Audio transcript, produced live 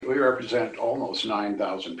we represent almost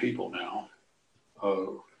 9,000 people now.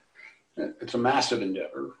 It's a massive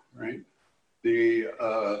endeavor, right?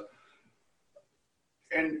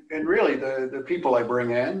 And really the people I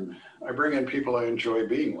bring in people I enjoy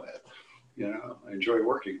being with. I enjoy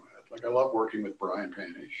working with. Like, I love working with Brian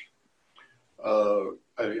Panish. I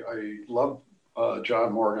love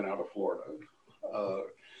John Morgan out of Florida.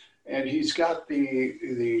 And he's got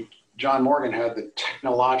John Morgan had the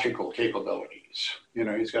technological capabilities.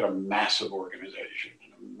 He's got a massive organization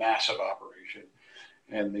and a massive operation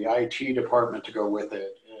and the IT department to go with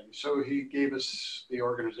it. And so he gave us the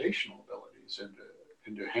organizational abilities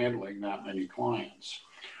into handling that many clients.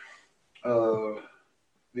 And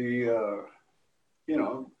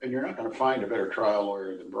you're not going to find a better trial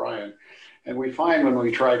lawyer than Brian. And we find when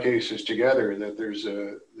we try cases together that there's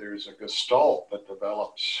a gestalt that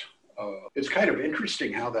develops. It's kind of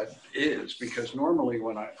interesting how that is, because normally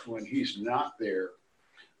when he's not there,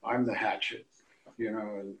 I'm the hatchet,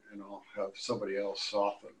 and I'll have somebody else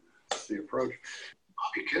soften the approach.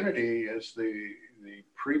 Bobby Kennedy is the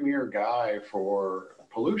premier guy for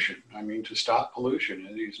pollution. I mean, to stop pollution.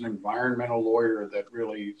 And he's an environmental lawyer that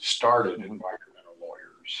really started environmental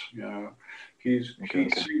lawyers. He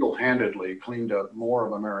single-handedly cleaned up more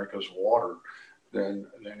of America's water than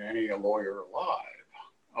any lawyer alive.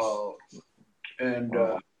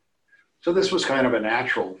 So this was kind of a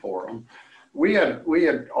natural for him. We had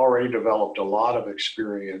already developed a lot of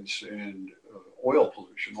experience in oil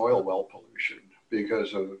well pollution,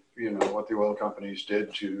 because of what the oil companies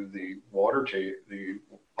did to the the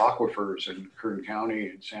aquifers in Kern County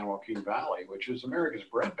and San Joaquin Valley, which is America's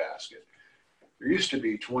breadbasket. There used to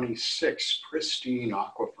be 26 pristine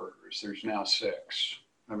aquifers. There's now 6.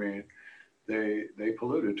 I mean, they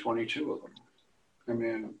polluted 22 of them. I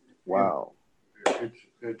mean, wow.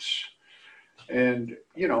 And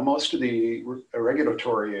most of the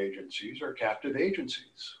regulatory agencies are captive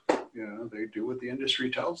agencies. They do what the industry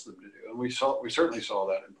tells them to do, and we certainly saw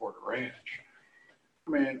that in Porter Ranch. I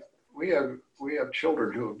mean, we have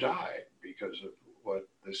children who have died because of what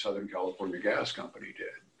the Southern California Gas Company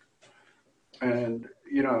did. And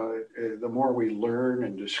the more we learn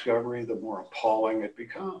and discover, the more appalling it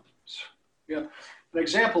becomes. An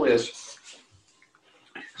example is,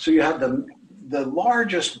 so you have the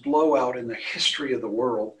largest blowout in the history of the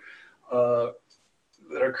world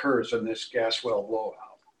that occurs in this gas well blowout.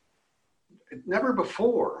 Never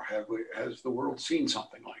before has the world seen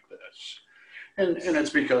something like this. And it's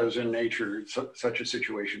because in nature, such a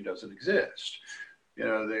situation doesn't exist.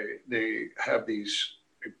 They have these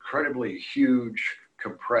incredibly huge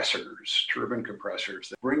compressors, turbine compressors,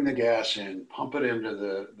 that bring the gas in, pump it into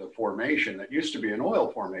the formation that used to be an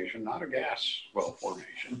oil formation, not a gas well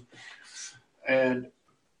formation. And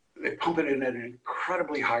they pump it in at an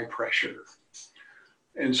incredibly high pressure.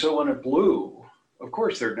 And so when it blew, of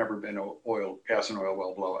course, there'd never been gas and oil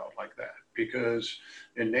well blowout like that, because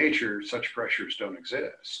in nature, such pressures don't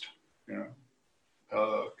exist.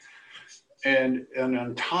 And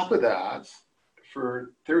on top of that,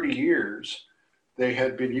 for 30 years, they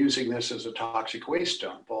had been using this as a toxic waste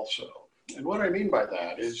dump also. And what I mean by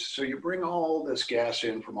that is, so you bring all this gas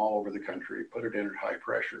in from all over the country, put it in at high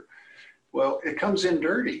pressure. Well, it comes in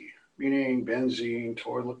dirty, meaning benzene,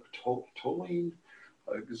 toluene,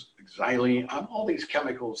 xylene, all these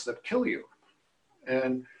chemicals that kill you.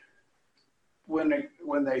 And when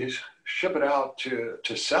they ship it out to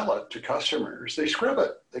sell it to customers, they scrub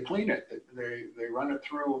it, they clean it, they run it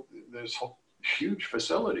through this whole huge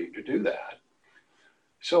facility to do that.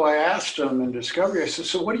 So I asked them in Discovery, I said,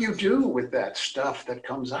 so what do you do with that stuff that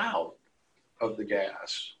comes out of the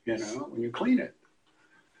gas, when you clean it?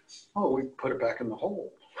 Oh, we put it back in the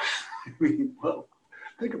hole. I mean, well,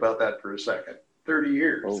 think about that for a second. 30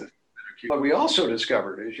 years. Oh. What we also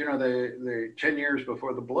discovered is, they 10 years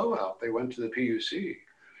before the blowout, they went to the PUC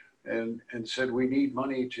and said, we need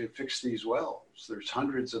money to fix these wells. There's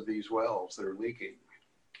hundreds of these wells that are leaking.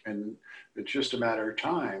 And it's just a matter of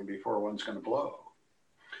time before one's going to blow.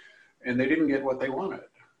 And they didn't get what they wanted.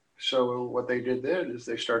 So what they did then is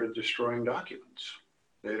they started destroying documents.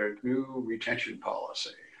 They had a new retention policy,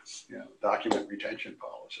 document retention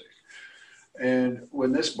policy. And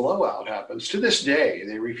when this blowout happens, to this day,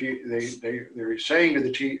 they're saying to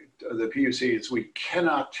the PUC, we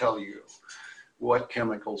cannot tell you what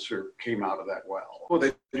chemicals came out of that well. Well,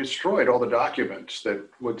 they destroyed all the documents that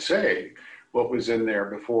would say what was in there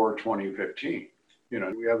before 2015.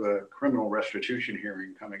 We have a criminal restitution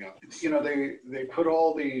hearing coming up. They put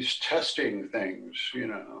all these testing things,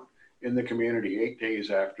 in the community 8 days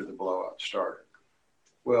after the blowout started.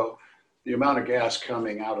 Well, the amount of gas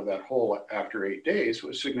coming out of that hole after 8 days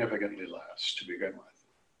was significantly less to begin with.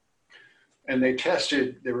 And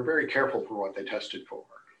they were very careful for what they tested for.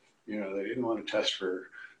 You know, they didn't want to test for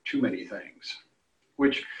too many things,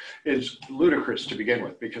 which is ludicrous to begin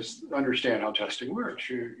with, because understand how testing works.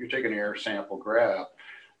 You take an air sample graph,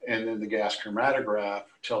 and then the gas chromatograph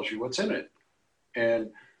tells you what's in it. And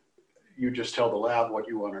you just tell the lab what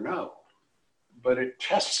you want to know. But it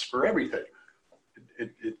tests for everything.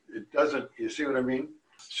 It doesn't, you see what I mean?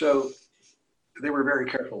 So they were very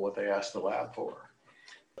careful what they asked the lab for.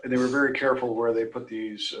 And they were very careful where they put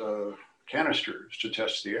these canisters to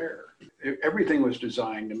test the air. Everything was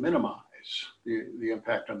designed to minimize the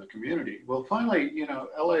impact on the community. Well, finally, you know,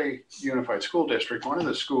 LA Unified School District, one of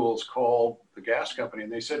the schools called the gas company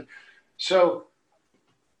and they said, so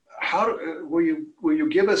will you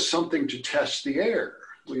give us something to test the air?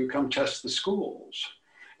 Will you come test the schools?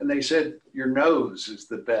 And they said, your nose is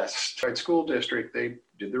the best. Right, school district, they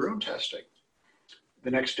did their own testing. The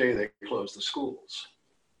next day they closed the schools.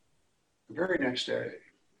 The very next day.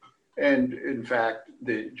 And in fact,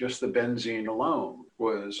 just the benzene alone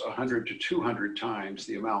was 100 to 200 times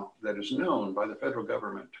the amount that is known by the federal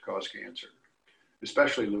government to cause cancer,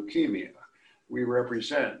 especially leukemia. We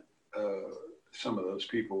represent some of those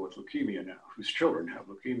people with leukemia now, whose children have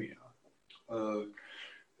leukemia.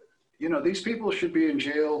 You know, these people should be in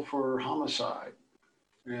jail for homicide,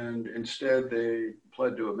 and instead they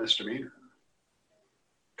pled to a misdemeanor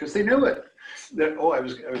because they knew it. I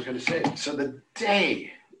was going to say, so the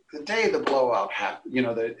day the blowout happened, you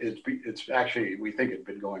know, that it's actually, we think it'd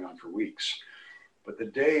been going on for weeks, but the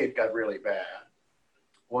day it got really bad,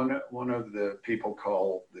 one of the people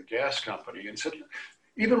called the gas company and said,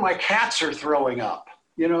 even my cats are throwing up.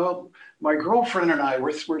 You know, my girlfriend and I,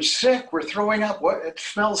 we're sick, we're throwing up. It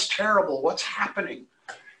smells terrible. What's happening?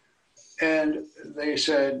 And they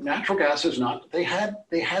said, natural gas is not, they had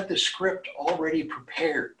the script already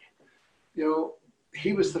prepared. You know,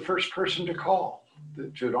 he was the first person to call,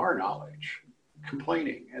 to our knowledge,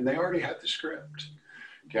 complaining, and they already had the script.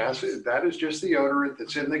 Gas, that is just the odorant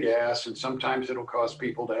that's in the gas, and sometimes it'll cause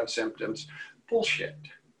people to have symptoms. Bullshit.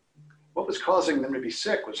 What was causing them to be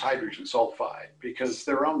sick was hydrogen sulfide, because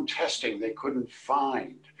their own testing, they couldn't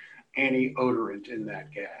find any odorant in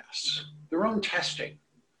that gas. Their own testing.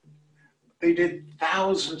 They did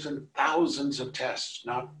thousands and thousands of tests.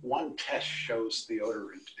 Not one test shows the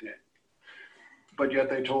odorant in it. But yet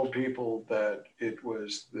they told people that it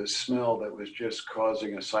was the smell that was just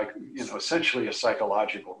causing essentially a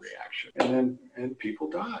psychological reaction. And people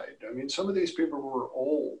died. I mean, some of these people were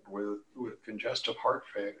old with congestive heart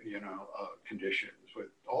failure, conditions, with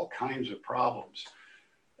all kinds of problems.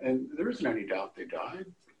 And there isn't any doubt they died.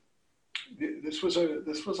 This was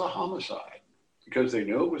a homicide because they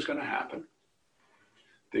knew it was going to happen.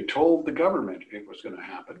 They told the government it was going to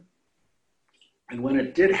happen. And when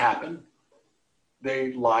it did happen,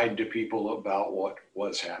 they lied to people about what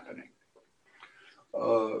was happening.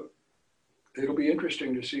 It'll be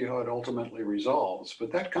interesting to see how it ultimately resolves,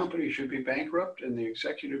 but that company should be bankrupt and the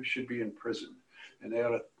executives should be in prison. And they ought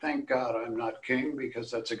to thank God I'm not king,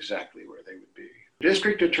 because that's exactly where they would be.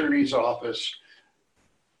 District Attorney's Office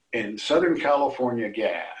in Southern California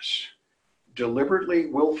Gas deliberately,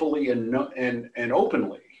 willfully, and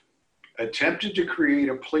openly attempted to create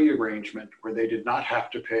a plea arrangement where they did not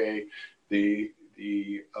have to pay the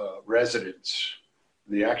residents,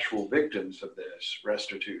 the actual victims of this,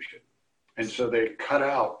 restitution. And so they cut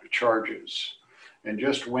out charges and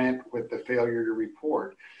just went with the failure to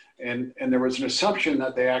report. And there was an assumption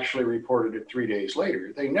that they actually reported it 3 days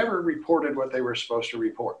later. They never reported what they were supposed to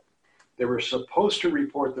report. They were supposed to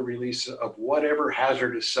report the release of whatever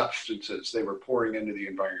hazardous substances they were pouring into the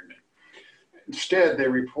environment. Instead, they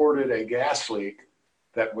reported a gas leak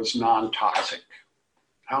that was non-toxic.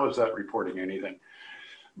 How is that reporting anything?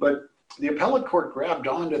 But the appellate court grabbed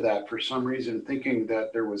onto that for some reason, thinking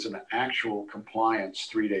that there was an actual compliance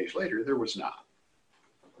 3 days later. There was not.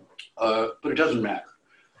 But it doesn't matter.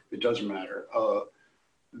 It doesn't matter.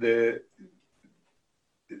 The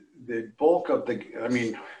bulk of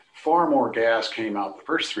far more gas came out the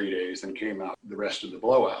first 3 days than came out the rest of the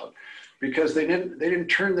blowout, because they didn't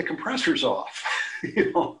turn the compressors off.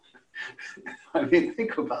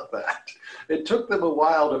 Think about that. It took them a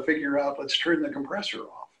while to figure out, let's turn the compressor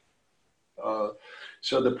off.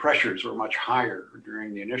 So the pressures were much higher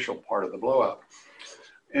during the initial part of the blowout.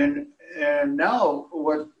 And now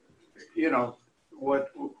what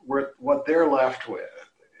they're left with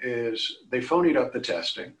is they phonied up the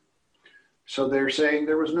testing. So they're saying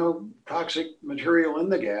there was no toxic material in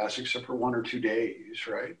the gas except for 1 or 2 days,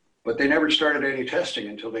 right? But they never started any testing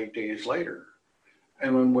until 8 days later.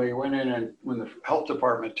 And when we went in and when the health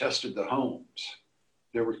department tested the homes,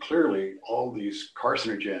 there were clearly all these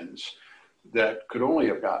carcinogens that could only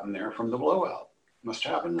have gotten there from the blowout. Must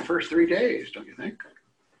happen in the first 3 days, don't you think?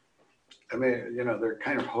 I mean, you know, they're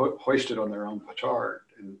kind of hoisted on their own petard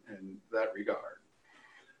in that regard.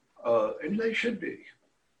 And they should be.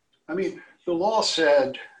 I mean, the law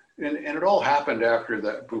said, and it all happened after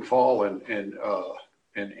that Bhopal in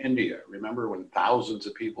India. Remember when thousands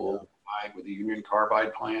of people died with the Union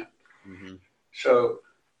Carbide plant? Mm-hmm. So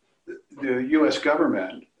the US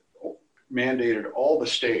government mandated all the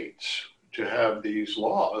states to have these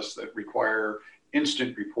laws that require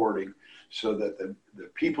instant reporting so that the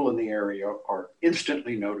people in the area are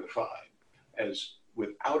instantly notified as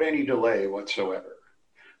without any delay whatsoever.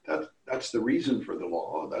 That's the reason for the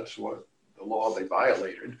law. That's what the law they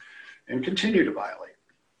violated and continue to violate.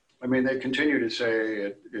 I mean, they continue to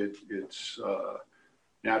say it's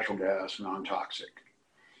natural gas, non-toxic.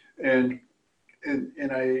 And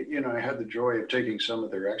I had the joy of taking some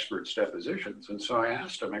of their experts' depositions. And so I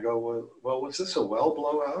asked them, I go, well, was this a well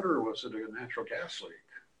blowout or was it a natural gas leak?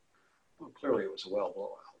 Well, clearly it was a well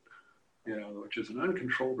blowout, which is an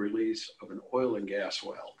uncontrolled release of an oil and gas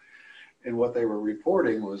well. And what they were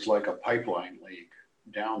reporting was like a pipeline leak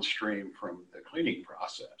downstream from the cleaning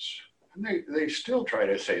process. And they still try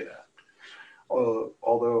to say that.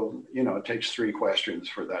 Although, it takes 3 questions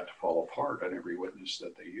for that to fall apart on every witness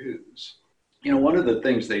that they use. One of the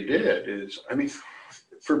things they did is, I mean,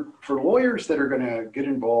 for lawyers that are going to get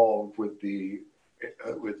involved with the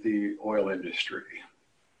oil industry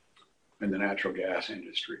and the natural gas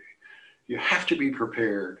industry, you have to be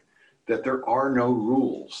prepared that there are no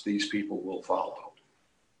rules these people will follow.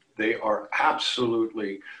 They are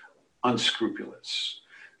absolutely unscrupulous.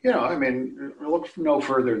 I mean, look no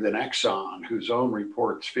further than Exxon, whose own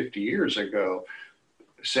reports 50 years ago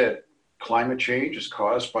said climate change is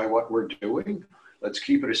caused by what we're doing. Let's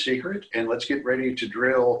keep it a secret and let's get ready to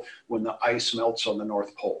drill when the ice melts on the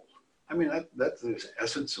North Pole. I mean, that's the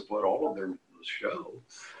essence of what all of their show.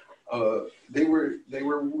 They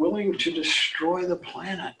were willing to destroy the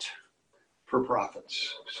planet for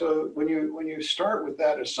profits. So when you start with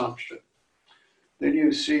that assumption, then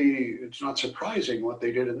you see it's not surprising what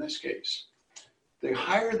they did in this case. They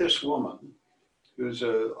hire this woman who's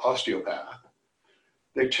an osteopath.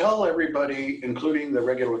 They tell everybody, including the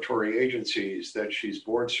regulatory agencies, that she's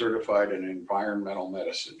board certified in environmental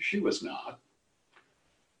medicine. She was not.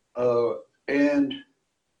 And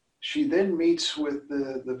she then meets with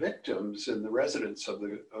the victims and the residents of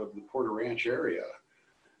the Porter Ranch area,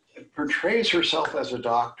 portrays herself as a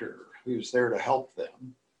doctor who's there to help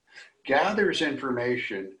them, gathers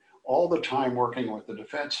information all the time working with the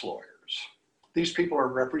defense lawyers. These people are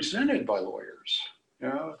represented by lawyers.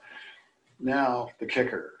 Now the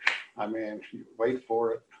kicker, I mean, you wait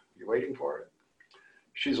for it, you're waiting for it.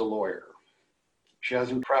 She's a lawyer. She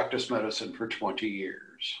hasn't practiced medicine for 20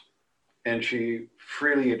 years. And she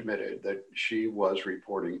freely admitted that she was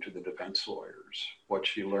reporting to the defense lawyers what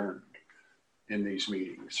she learned in these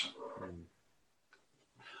meetings.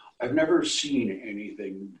 I've never seen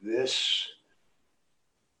anything this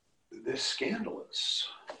scandalous.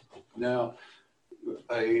 Now,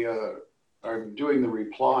 I'm doing the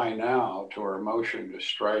reply now to our motion to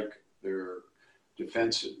strike their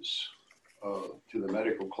defenses to the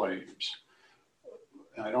medical claims.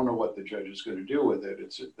 And I don't know what the judge is going to do with it.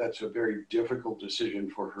 That's a very difficult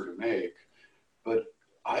decision for her to make. But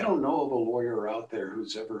I don't know of a lawyer out there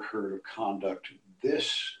who's ever heard of conduct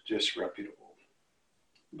this disreputable.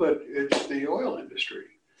 But it's the oil industry.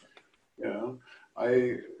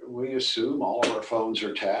 We assume all of our phones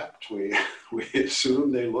are tapped. We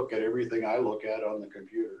assume they look at everything I look at on the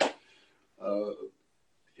computer.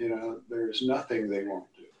 There's nothing they won't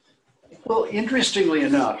do. Well, interestingly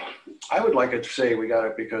enough, I would like to say we got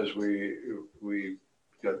it because we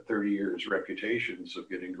got 30 years reputations of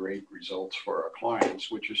getting great results for our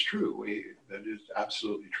clients, which is true. That is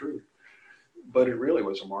absolutely true. But it really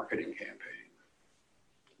was a marketing campaign.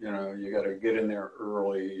 You got to get in there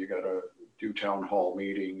early. You got to do town hall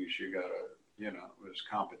meetings. You got to, it was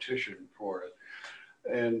competition for it.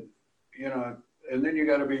 And, and then you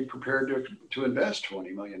got to be prepared to invest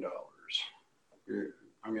 $20 million.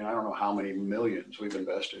 I mean, I don't know how many millions we've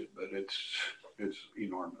invested, but it's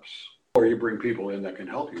enormous. Or you bring people in that can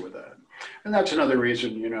help you with that. And that's another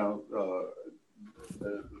reason, the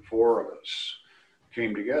 4 of us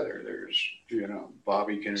came together. There's,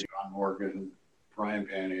 Bobby Kennedy, John Morgan, Brian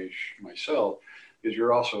Panish, myself, is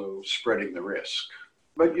you're also spreading the risk.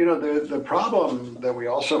 But, the problem that we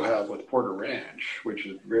also have with Porter Ranch, which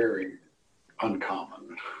is very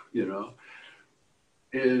uncommon,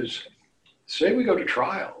 is say we go to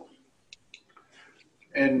trial.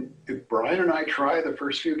 And if Brian and I try the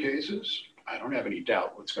first few cases, I don't have any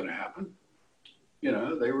doubt what's going to happen. You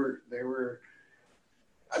know, they were.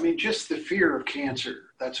 I mean, just the fear of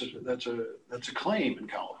cancer. That's a claim in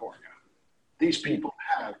California. These people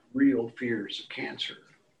have real fears of cancer.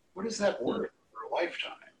 What is that worth for a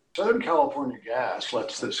lifetime? Southern California Gas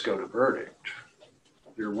lets this go to verdict.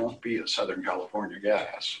 There won't be a Southern California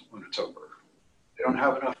Gas when it's over. They don't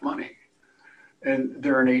have enough money. And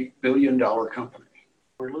they're an $8 billion company.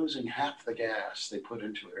 We're losing half the gas they put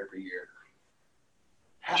into it every year.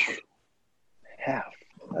 Half of it. Half.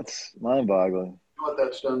 That's mind-boggling. You know what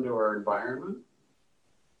that's done to our environment?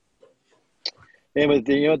 Yeah, but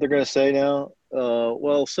you know what they're going to say now?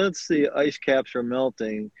 Well, since the ice caps are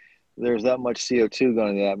melting, there's that much CO2 going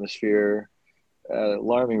in the atmosphere at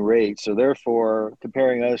alarming rates. So therefore,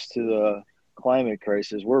 comparing us to the climate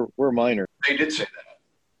crisis, we're minor. They did say that.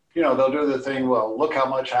 You know, they'll do the thing, well, look how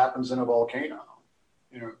much happens in a volcano.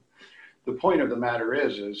 You know, the point of the matter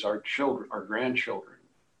is our children, our grandchildren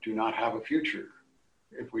do not have a future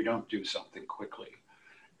if we don't do something quickly.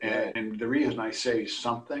 And the reason I say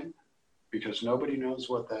something, because nobody knows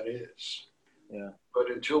what that is. Yeah.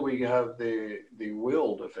 But until we have the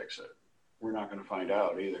will to fix it, we're not going to find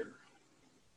out either.